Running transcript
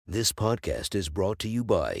This podcast is brought to you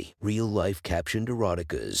by Real Life Captioned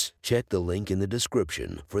Eroticas. Check the link in the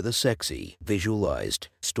description for the sexy, visualized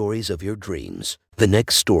stories of your dreams. The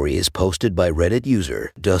next story is posted by Reddit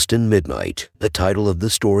user Dustin Midnight. The title of the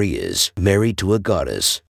story is Married to a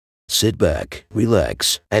Goddess. Sit back,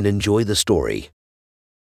 relax, and enjoy the story.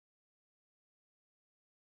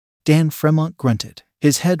 Dan Fremont grunted.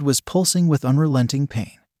 His head was pulsing with unrelenting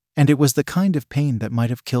pain, and it was the kind of pain that might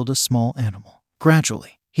have killed a small animal.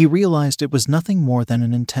 Gradually, he realized it was nothing more than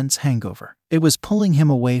an intense hangover. It was pulling him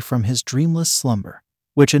away from his dreamless slumber,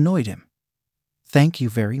 which annoyed him. "Thank you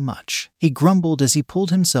very much," he grumbled as he pulled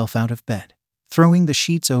himself out of bed, throwing the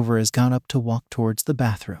sheets over as got up to walk towards the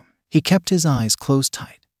bathroom. He kept his eyes closed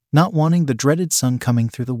tight, not wanting the dreaded sun coming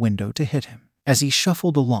through the window to hit him. As he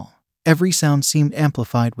shuffled along, every sound seemed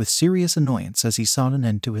amplified with serious annoyance as he sought an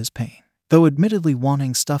end to his pain. Though admittedly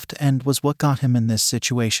wanting stuff to end was what got him in this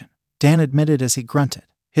situation, Dan admitted as he grunted,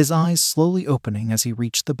 his eyes slowly opening as he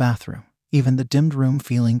reached the bathroom, even the dimmed room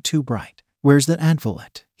feeling too bright. "Where's that Advil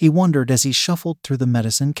at?" he wondered as he shuffled through the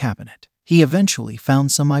medicine cabinet. He eventually found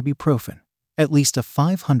some ibuprofen, at least a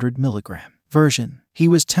 500 milligram version. He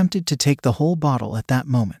was tempted to take the whole bottle at that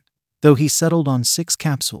moment, though he settled on 6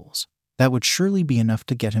 capsules. That would surely be enough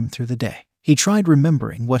to get him through the day. He tried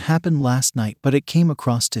remembering what happened last night, but it came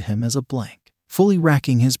across to him as a blank. Fully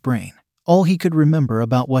racking his brain, all he could remember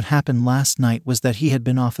about what happened last night was that he had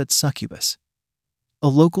been off at Succubus, a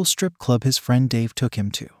local strip club his friend Dave took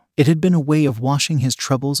him to. It had been a way of washing his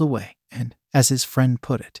troubles away and, as his friend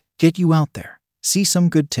put it, get you out there, see some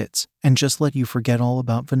good tits, and just let you forget all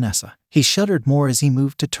about Vanessa. He shuddered more as he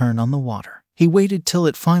moved to turn on the water. He waited till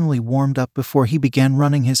it finally warmed up before he began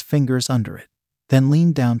running his fingers under it, then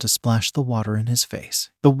leaned down to splash the water in his face.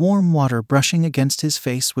 The warm water brushing against his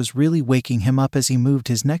face was really waking him up as he moved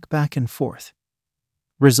his neck back and forth,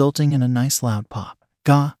 resulting in a nice loud pop.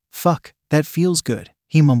 "Gah, fuck, that feels good,"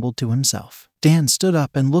 he mumbled to himself. Dan stood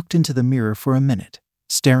up and looked into the mirror for a minute,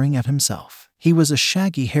 staring at himself. He was a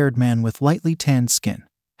shaggy-haired man with lightly tanned skin,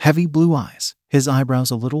 heavy blue eyes, his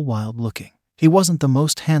eyebrows a little wild-looking. He wasn't the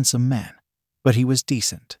most handsome man, but he was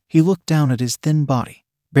decent. He looked down at his thin body,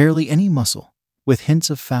 barely any muscle, with hints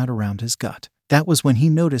of fat around his gut. That was when he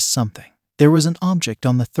noticed something. There was an object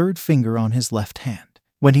on the third finger on his left hand.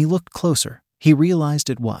 When he looked closer, he realized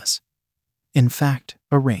it was, in fact,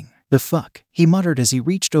 a ring. "The fuck," he muttered as he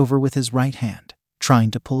reached over with his right hand, trying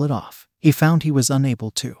to pull it off. He found he was unable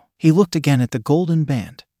to. He looked again at the golden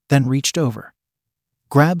band, then reached over,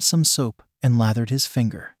 grabbed some soap, and lathered his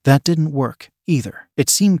finger. That didn't work, either. It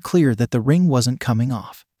seemed clear that the ring wasn't coming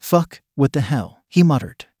off. "Fuck, what the hell," he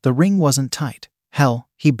muttered. The ring wasn't tight. Hell,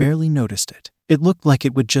 he barely noticed it. It looked like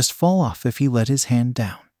it would just fall off if he let his hand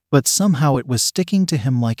down. But somehow it was sticking to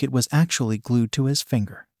him like it was actually glued to his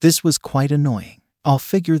finger. This was quite annoying. "I'll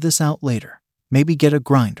figure this out later. Maybe get a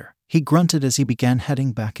grinder," he grunted as he began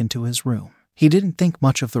heading back into his room. He didn't think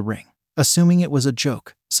much of the ring, assuming it was a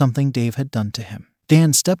joke, something Dave had done to him.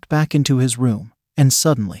 Dan stepped back into his room, and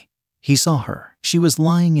suddenly, he saw her. She was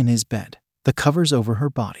lying in his bed, the covers over her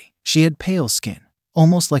body. She had pale skin,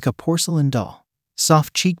 almost like a porcelain doll,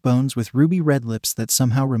 soft cheekbones with ruby red lips that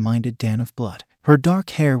somehow reminded Dan of blood. Her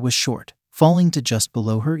dark hair was short, falling to just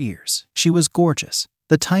below her ears. She was gorgeous,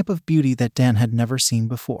 the type of beauty that Dan had never seen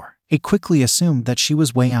before. He quickly assumed that she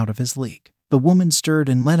was way out of his league. The woman stirred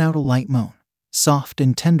and let out a light moan, soft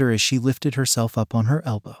and tender as she lifted herself up on her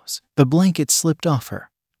elbows. The blanket slipped off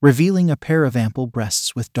her, revealing a pair of ample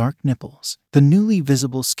breasts with dark nipples. The newly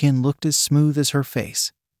visible skin looked as smooth as her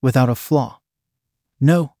face, without a flaw.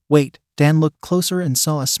 No, wait. Dan looked closer and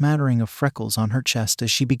saw a smattering of freckles on her chest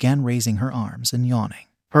as she began raising her arms and yawning.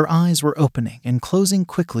 Her eyes were opening and closing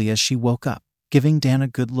quickly as she woke up, giving Dan a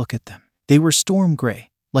good look at them. They were storm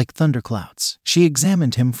gray, like thunderclouds. She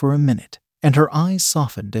examined him for a minute, and her eyes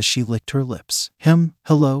softened as she licked her lips.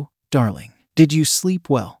 "Hello, darling. Did you sleep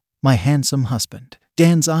well, my handsome husband?"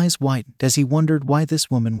 Dan's eyes widened as he wondered why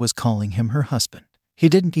this woman was calling him her husband. He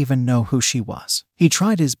didn't even know who she was. He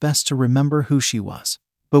tried his best to remember who she was,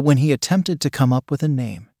 but when he attempted to come up with a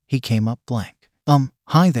name, he came up blank.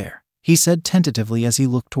 Hi there," he said tentatively as he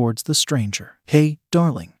looked towards the stranger. "Hey,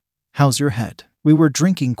 darling. How's your head? We were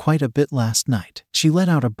drinking quite a bit last night." She let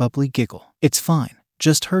out a bubbly giggle. "It's fine,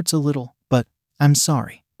 just hurts a little, but I'm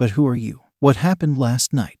sorry. But who are you? What happened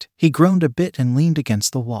last night?" He groaned a bit and leaned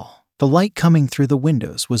against the wall. The light coming through the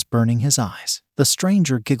windows was burning his eyes. The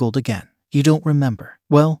stranger giggled again. "You don't remember?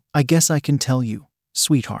 Well, I guess I can tell you,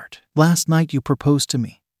 sweetheart. Last night you proposed to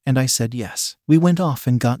me, and I said yes. We went off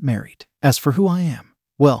and got married. As for who I am,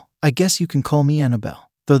 well, I guess you can call me Annabelle,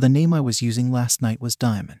 though the name I was using last night was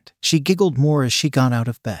Diamond." She giggled more as she got out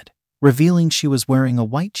of bed, revealing she was wearing a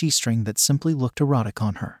white G-string that simply looked erotic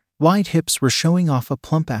on her. Wide hips were showing off a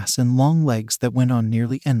plump ass and long legs that went on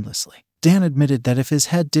nearly endlessly. Dan admitted that if his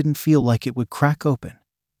head didn't feel like it would crack open,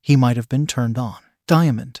 he might have been turned on.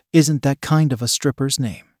 Diamond, isn't that kind of a stripper's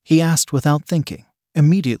name? He asked without thinking,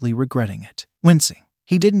 immediately regretting it. Wincing,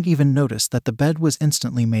 he didn't even notice that the bed was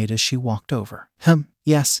instantly made as she walked over.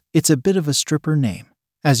 Yes, it's a bit of a stripper name,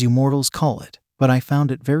 as you mortals call it, but I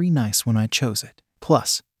found it very nice when I chose it.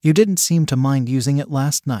 Plus, you didn't seem to mind using it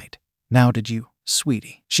last night. Now did you,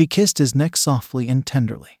 sweetie? She kissed his neck softly and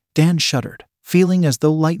tenderly. Dan shuddered, feeling as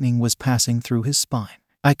though lightning was passing through his spine.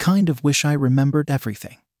 I kind of wish I remembered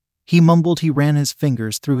everything. He mumbled. He ran his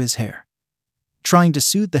fingers through his hair, trying to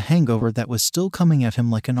soothe the hangover that was still coming at him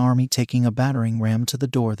like an army taking a battering ram to the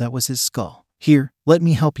door that was his skull. Here, let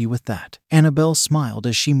me help you with that. Annabelle smiled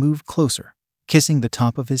as she moved closer, kissing the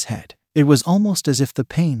top of his head. It was almost as if the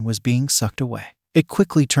pain was being sucked away. It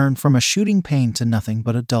quickly turned from a shooting pain to nothing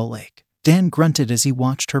but a dull ache. Dan grunted as he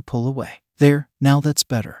watched her pull away. There, now that's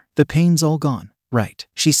better. The pain's all gone, right?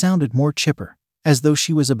 She sounded more chipper, as though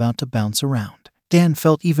she was about to bounce around. Dan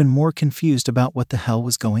felt even more confused about what the hell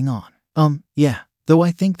was going on. Yeah, though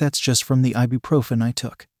I think that's just from the ibuprofen I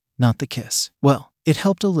took, not the kiss. Well, it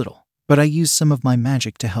helped a little, but I used some of my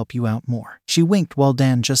magic to help you out more. She winked while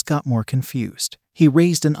Dan just got more confused. He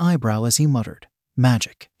raised an eyebrow as he muttered,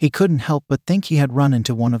 magic. He couldn't help but think he had run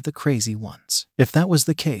into one of the crazy ones. If that was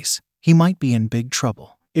the case, he might be in big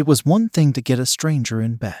trouble. It was one thing to get a stranger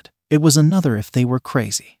in bed. It was another if they were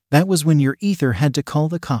crazy. That was when your ether had to call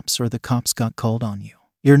the cops or the cops got called on you.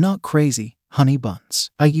 You're not crazy, honey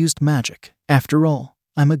buns. I used magic. After all,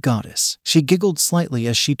 I'm a goddess. She giggled slightly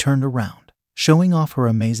as she turned around, showing off her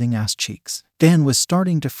amazing ass cheeks. Dan was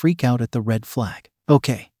starting to freak out at the red flag.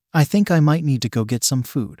 Okay, I think I might need to go get some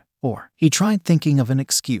food. Or, he tried thinking of an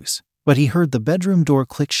excuse, but he heard the bedroom door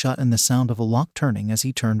click shut and the sound of a lock turning as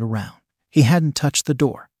he turned around. He hadn't touched the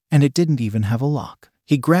door, and it didn't even have a lock.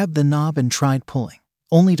 He grabbed the knob and tried pulling,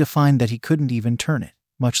 only to find that he couldn't even turn it,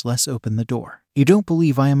 much less open the door. You don't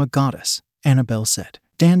believe I am a goddess, Annabelle said.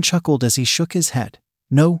 Dan chuckled as he shook his head.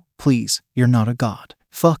 No, please, you're not a god.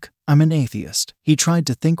 Fuck, I'm an atheist. He tried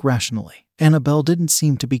to think rationally. Annabelle didn't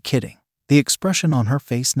seem to be kidding, the expression on her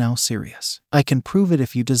face now serious. I can prove it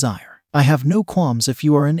if you desire. I have no qualms if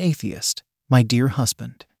you are an atheist, my dear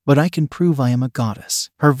husband, but I can prove I am a goddess.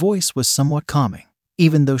 Her voice was somewhat calming,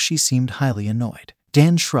 even though she seemed highly annoyed.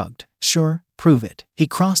 Dan shrugged. Sure, prove it. He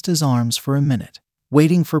crossed his arms for a minute,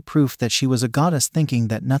 waiting for proof that she was a goddess, thinking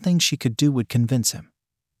that nothing she could do would convince him,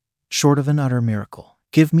 short of an utter miracle.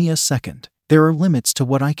 Give me a second. There are limits to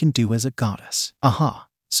what I can do as a goddess. Aha,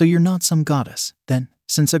 so you're not some goddess, then,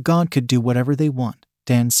 since a god could do whatever they want,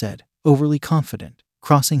 Dan said, overly confident,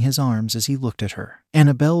 crossing his arms as he looked at her.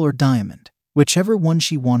 Annabelle or Diamond, whichever one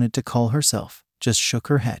she wanted to call herself, just shook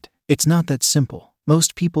her head. It's not that simple.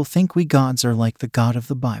 Most people think we gods are like the God of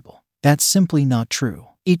the Bible. That's simply not true.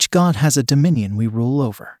 Each god has a dominion we rule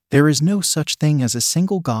over. There is no such thing as a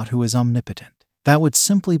single god who is omnipotent. That would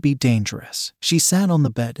simply be dangerous. She sat on the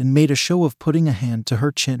bed and made a show of putting a hand to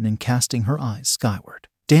her chin and casting her eyes skyward.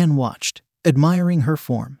 Dan watched, admiring her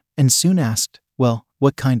form, and soon asked, well,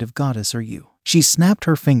 what kind of goddess are you? She snapped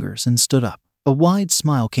her fingers and stood up. A wide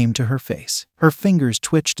smile came to her face. Her fingers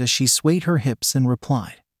twitched as she swayed her hips and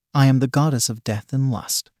replied, I am the goddess of death and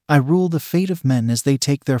lust. I rule the fate of men as they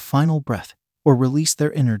take their final breath or release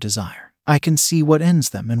their inner desire. I can see what ends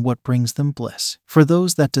them and what brings them bliss. For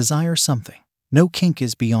those that desire something, no kink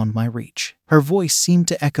is beyond my reach. Her voice seemed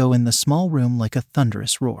to echo in the small room like a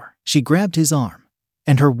thunderous roar. She grabbed his arm,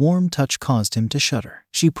 and her warm touch caused him to shudder.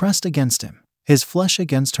 She pressed against him, his flesh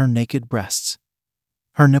against her naked breasts,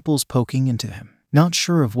 her nipples poking into him. Not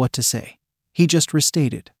sure of what to say, he just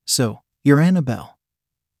restated, so, you're Annabelle,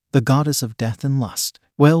 the goddess of death and lust.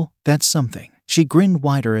 Well, that's something. She grinned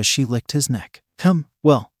wider as she licked his neck.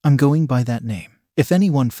 Well, I'm going by that name. If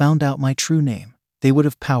anyone found out my true name, they would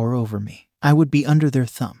have power over me. I would be under their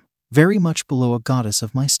thumb, very much below a goddess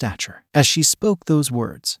of my stature. As she spoke those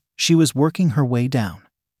words, she was working her way down,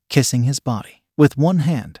 kissing his body. With one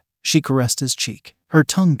hand, she caressed his cheek. Her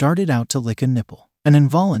tongue darted out to lick a nipple. An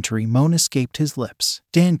involuntary moan escaped his lips.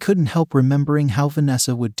 Dan couldn't help remembering how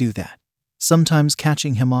Vanessa would do that, sometimes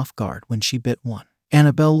catching him off guard when she bit one.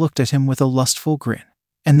 Annabelle looked at him with a lustful grin,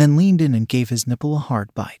 and then leaned in and gave his nipple a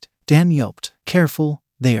hard bite. Dan yelped, careful,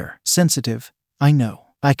 there, sensitive, I know.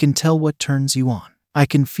 I can tell what turns you on. I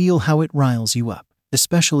can feel how it riles you up,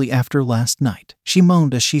 especially after last night. She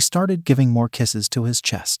moaned as she started giving more kisses to his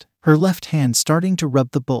chest, her left hand starting to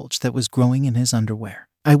rub the bulge that was growing in his underwear.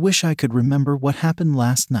 I wish I could remember what happened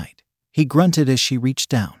last night, he grunted as she reached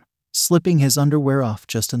down, slipping his underwear off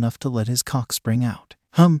just enough to let his cock spring out.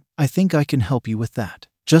 I think I can help you with that.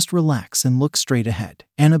 Just relax and look straight ahead."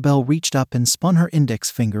 Annabelle reached up and spun her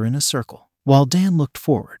index finger in a circle. While Dan looked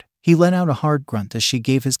forward, he let out a hard grunt as she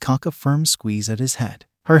gave his cock a firm squeeze at his head.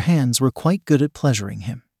 Her hands were quite good at pleasuring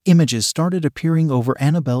him. Images started appearing over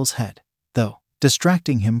Annabelle's head, though,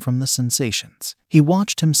 distracting him from the sensations. He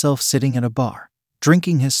watched himself sitting at a bar,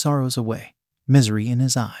 drinking his sorrows away, misery in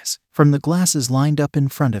his eyes. From the glasses lined up in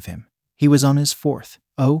front of him, he was on his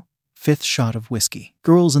fifth shot of whiskey.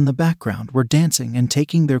 Girls in the background were dancing and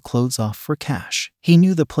taking their clothes off for cash. He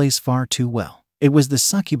knew the place far too well. It was the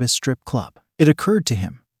Succubus Strip Club. It occurred to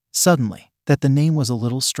him, suddenly, that the name was a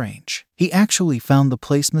little strange. He actually found the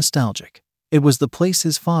place nostalgic. It was the place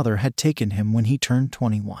his father had taken him when he turned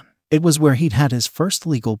 21. It was where he'd had his first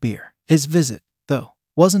legal beer. His visit, though,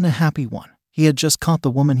 wasn't a happy one. He had just caught the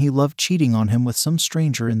woman he loved cheating on him with some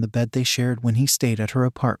stranger in the bed they shared when he stayed at her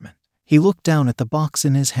apartment. He looked down at the box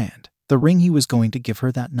in his hand, the ring he was going to give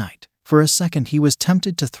her that night. For a second he was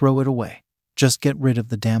tempted to throw it away. Just get rid of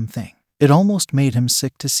the damn thing. It almost made him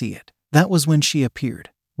sick to see it. That was when she appeared,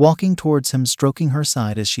 walking towards him, stroking her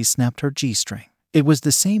side as she snapped her G-string. It was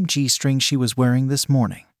the same G-string she was wearing this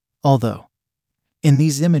morning, although, in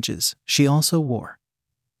these images, she also wore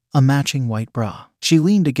a matching white bra. She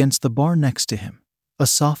leaned against the bar next to him, a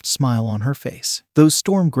soft smile on her face. Those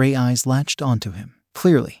storm gray eyes latched onto him.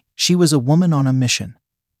 Clearly, she was a woman on a mission.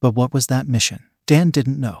 But what was that mission? Dan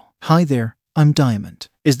didn't know. "Hi there, I'm Diamond.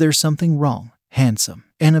 Is there something wrong, handsome?"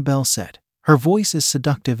 Annabelle said, her voice as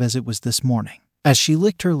seductive as it was this morning. As she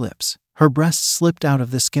licked her lips, her breasts slipped out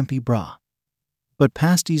of the skimpy bra. But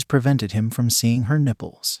pasties prevented him from seeing her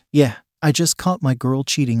nipples. "Yeah, I just caught my girl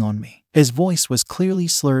cheating on me." His voice was clearly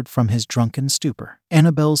slurred from his drunken stupor.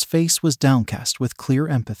 Annabelle's face was downcast with clear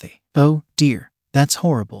empathy. "Oh, dear, that's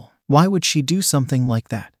horrible. Why would she do something like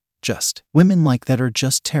that? Women like that are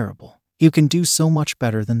just terrible. You can do so much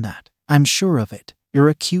better than that. I'm sure of it. You're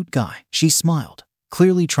a cute guy." She smiled,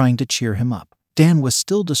 clearly trying to cheer him up. Dan was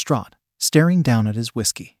still distraught, staring down at his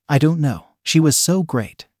whiskey. "I don't know. She was so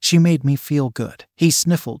great. She made me feel good." He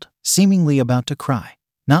sniffled, seemingly about to cry,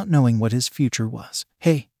 not knowing what his future was.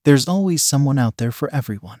 "Hey, there's always someone out there for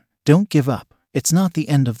everyone. Don't give up. It's not the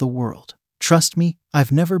end of the world. Trust me,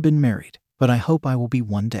 I've never been married, but I hope I will be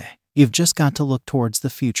one day. You've just got to look towards the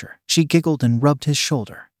future." She giggled and rubbed his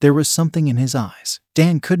shoulder. There was something in his eyes.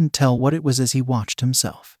 Dan couldn't tell what it was as he watched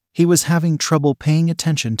himself. He was having trouble paying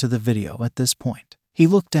attention to the video at this point. He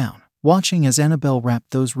looked down, watching as Annabelle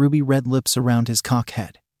wrapped those ruby red lips around his cock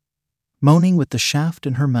head, moaning with the shaft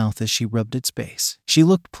in her mouth as she rubbed its base. She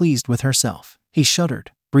looked pleased with herself. He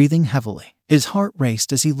shuddered, breathing heavily. His heart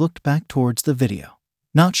raced as he looked back towards the video,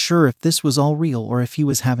 not sure if this was all real or if he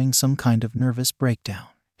was having some kind of nervous breakdown.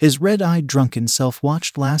 His red-eyed drunken self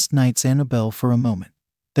watched last night's Annabelle for a moment,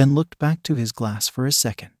 then looked back to his glass for a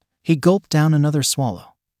second. He gulped down another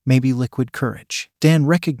swallow, maybe liquid courage. Dan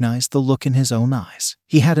recognized the look in his own eyes.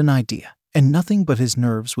 He had an idea, and nothing but his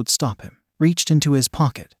nerves would stop him. Reached into his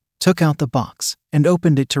pocket, took out the box, and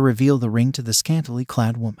opened it to reveal the ring to the scantily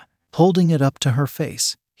clad woman. Holding it up to her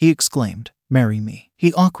face, he exclaimed, "Marry me."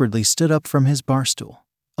 He awkwardly stood up from his bar stool,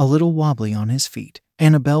 a little wobbly on his feet.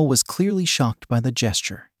 Annabelle was clearly shocked by the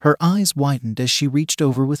gesture. Her eyes widened as she reached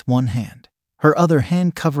over with one hand, her other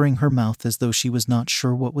hand covering her mouth as though she was not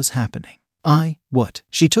sure what was happening. What?"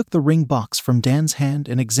 She took the ring box from Dan's hand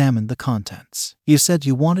and examined the contents. "You said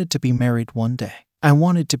you wanted to be married one day. I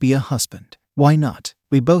wanted to be a husband. Why not?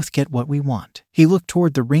 We both get what we want." He looked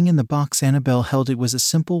toward the ring in the box Annabelle held. It was a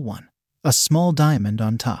simple one, a small diamond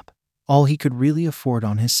on top, all he could really afford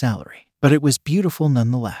on his salary. But it was beautiful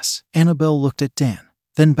nonetheless. Annabelle looked at Dan,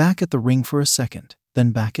 then back at the ring for a second,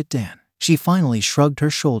 then back at Dan. She finally shrugged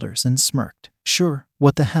her shoulders and smirked. "Sure,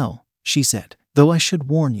 what the hell," she said. "Though I should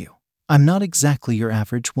warn you, I'm not exactly your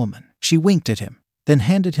average woman." She winked at him, then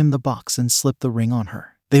handed him the box and slipped the ring on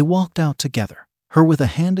her. They walked out together, her with a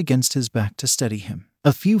hand against his back to steady him.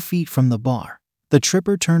 A few feet from the bar, the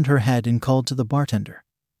tripper turned her head and called to the bartender.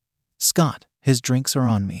 "Scott, his drinks are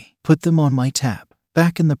on me. Put them on my tab."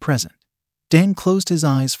 Back in the present, Dan closed his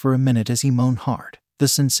eyes for a minute as he moaned hard, the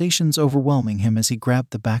sensations overwhelming him as he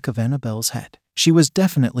grabbed the back of Annabelle's head. She was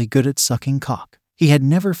definitely good at sucking cock. He had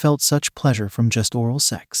never felt such pleasure from just oral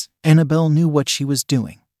sex. Annabelle knew what she was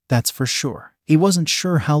doing, that's for sure. He wasn't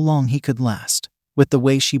sure how long he could last, with the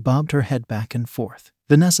way she bobbed her head back and forth.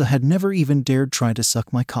 Vanessa had never even dared try to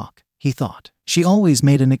suck my cock, he thought. She always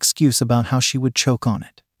made an excuse about how she would choke on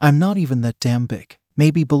it. I'm not even that damn big,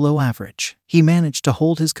 maybe below average. He managed to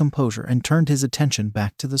hold his composure and turned his attention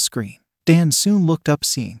back to the screen. Dan soon looked up,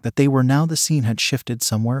 seeing that they were now the scene had shifted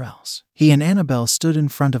somewhere else. He and Annabelle stood in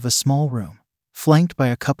front of a small room, flanked by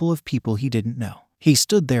a couple of people he didn't know. He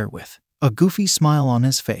stood there with a goofy smile on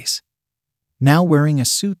his face, now wearing a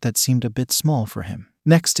suit that seemed a bit small for him.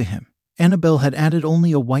 Next to him, Annabelle had added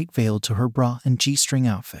only a white veil to her bra and G-string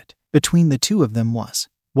outfit. Between the two of them was,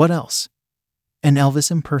 what else? An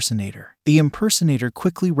Elvis impersonator. The impersonator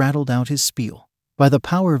quickly rattled out his spiel. By the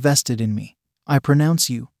power vested in me, I pronounce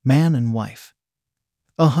you man and wife.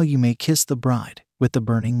 You may kiss the bride with the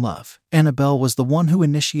burning love. Annabelle was the one who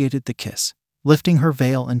initiated the kiss, lifting her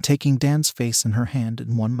veil and taking Dan's face in her hand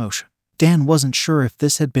in one motion. Dan wasn't sure if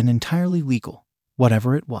this had been entirely legal,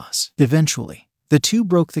 whatever it was. Eventually, the two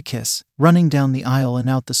broke the kiss, running down the aisle and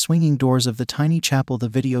out the swinging doors of the tiny chapel. The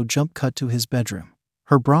video jump cut to his bedroom,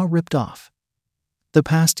 her bra ripped off, the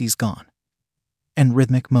pasties gone, and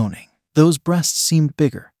rhythmic moaning. Those breasts seemed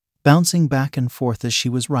bigger, bouncing back and forth as she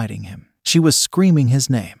was riding him. She was screaming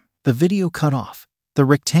his name. The video cut off, the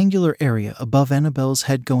rectangular area above Annabelle's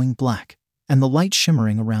head going black, and the light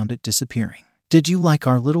shimmering around it disappearing. Did you like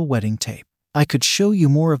our little wedding tape? I could show you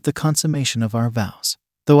more of the consummation of our vows,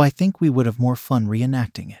 though I think we would have more fun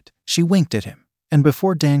reenacting it. She winked at him, and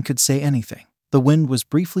before Dan could say anything, the wind was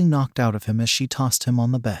briefly knocked out of him as she tossed him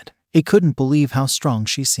on the bed. He couldn't believe how strong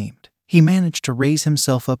she seemed. He managed to raise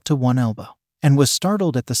himself up to one elbow, and was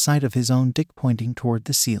startled at the sight of his own dick pointing toward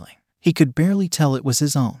the ceiling. He could barely tell it was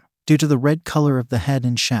his own, due to the red color of the head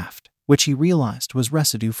and shaft, which he realized was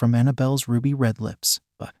residue from Annabelle's ruby red lips.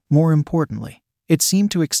 But, more importantly, it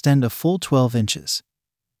seemed to extend a full 12 inches.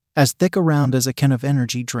 As thick around as a can of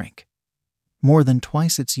energy drink. More than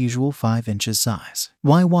twice its usual 5 inches size.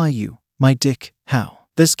 Why you, my dick, how?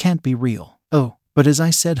 This can't be real. Oh, but as I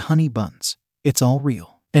said, honey buns, it's all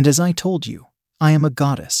real. And as I told you, I am a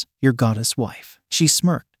goddess, your goddess wife. She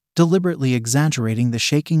smirked, deliberately exaggerating the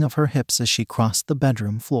shaking of her hips as she crossed the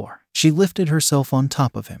bedroom floor. She lifted herself on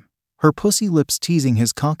top of him, her pussy lips teasing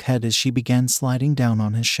his cock head as she began sliding down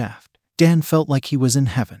on his shaft. Dan felt like he was in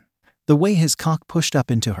heaven, the way his cock pushed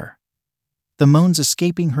up into her, the moans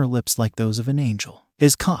escaping her lips like those of an angel.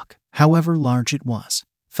 His cock, however large it was,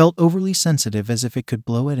 felt overly sensitive, as if it could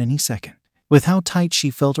blow at any second. With how tight she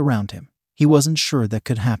felt around him, he wasn't sure that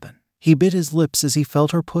could happen. He bit his lips as he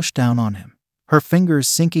felt her push down on him, her fingers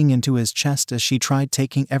sinking into his chest as she tried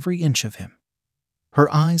taking every inch of him,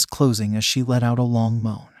 her eyes closing as she let out a long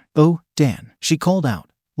moan. Oh, Dan, she called out,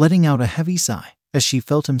 letting out a heavy sigh as she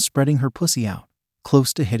felt him spreading her pussy out,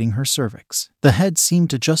 close to hitting her cervix. The head seemed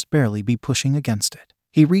to just barely be pushing against it.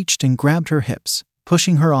 He reached and grabbed her hips,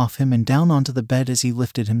 pushing her off him and down onto the bed as he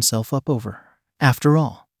lifted himself up over her. After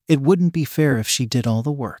all, it wouldn't be fair if she did all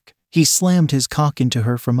the work. He slammed his cock into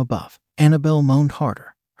her from above. Annabelle moaned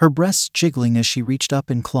harder, her breasts jiggling as she reached up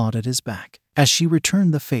and clawed at his back. As she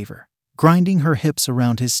returned the favor, grinding her hips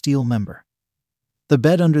around his steel member, the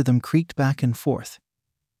bed under them creaked back and forth,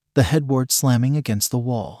 the headboard slamming against the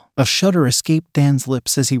wall. A shudder escaped Dan's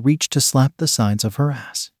lips as he reached to slap the sides of her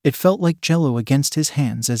ass. It felt like jello against his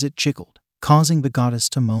hands as it jiggled, causing the goddess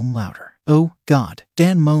to moan louder. Oh, God,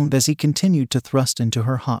 Dan moaned as he continued to thrust into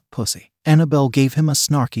her hot pussy. Annabelle gave him a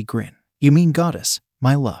snarky grin. You mean goddess,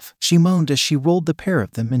 my love, she moaned as she rolled the pair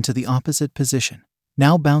of them into the opposite position,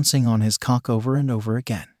 now bouncing on his cock over and over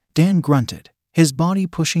again. Dan grunted, his body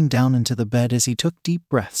pushing down into the bed as he took deep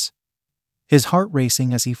breaths, his heart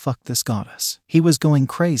racing as he fucked this goddess. He was going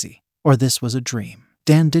crazy, or this was a dream.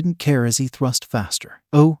 Dan didn't care as he thrust faster.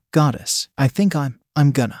 Oh, goddess, I think I'm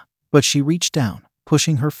gonna. But she reached down,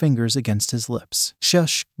 pushing her fingers against his lips.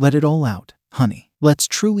 Shush, let it all out, honey. Let's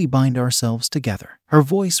truly bind ourselves together. Her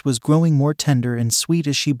voice was growing more tender and sweet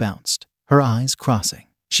as she bounced, her eyes crossing.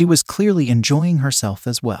 She was clearly enjoying herself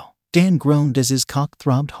as well. Dan groaned as his cock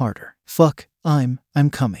throbbed harder. Fuck, I'm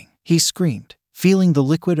coming, he screamed, feeling the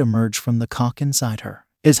liquid emerge from the cock inside her,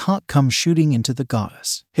 his hot cum shooting into the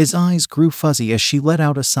goddess. His eyes grew fuzzy as she let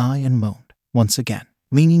out a sigh and moaned. Once again,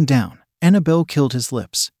 leaning down, Annabelle killed his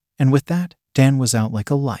lips, and with that, Dan was out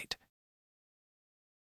like a light.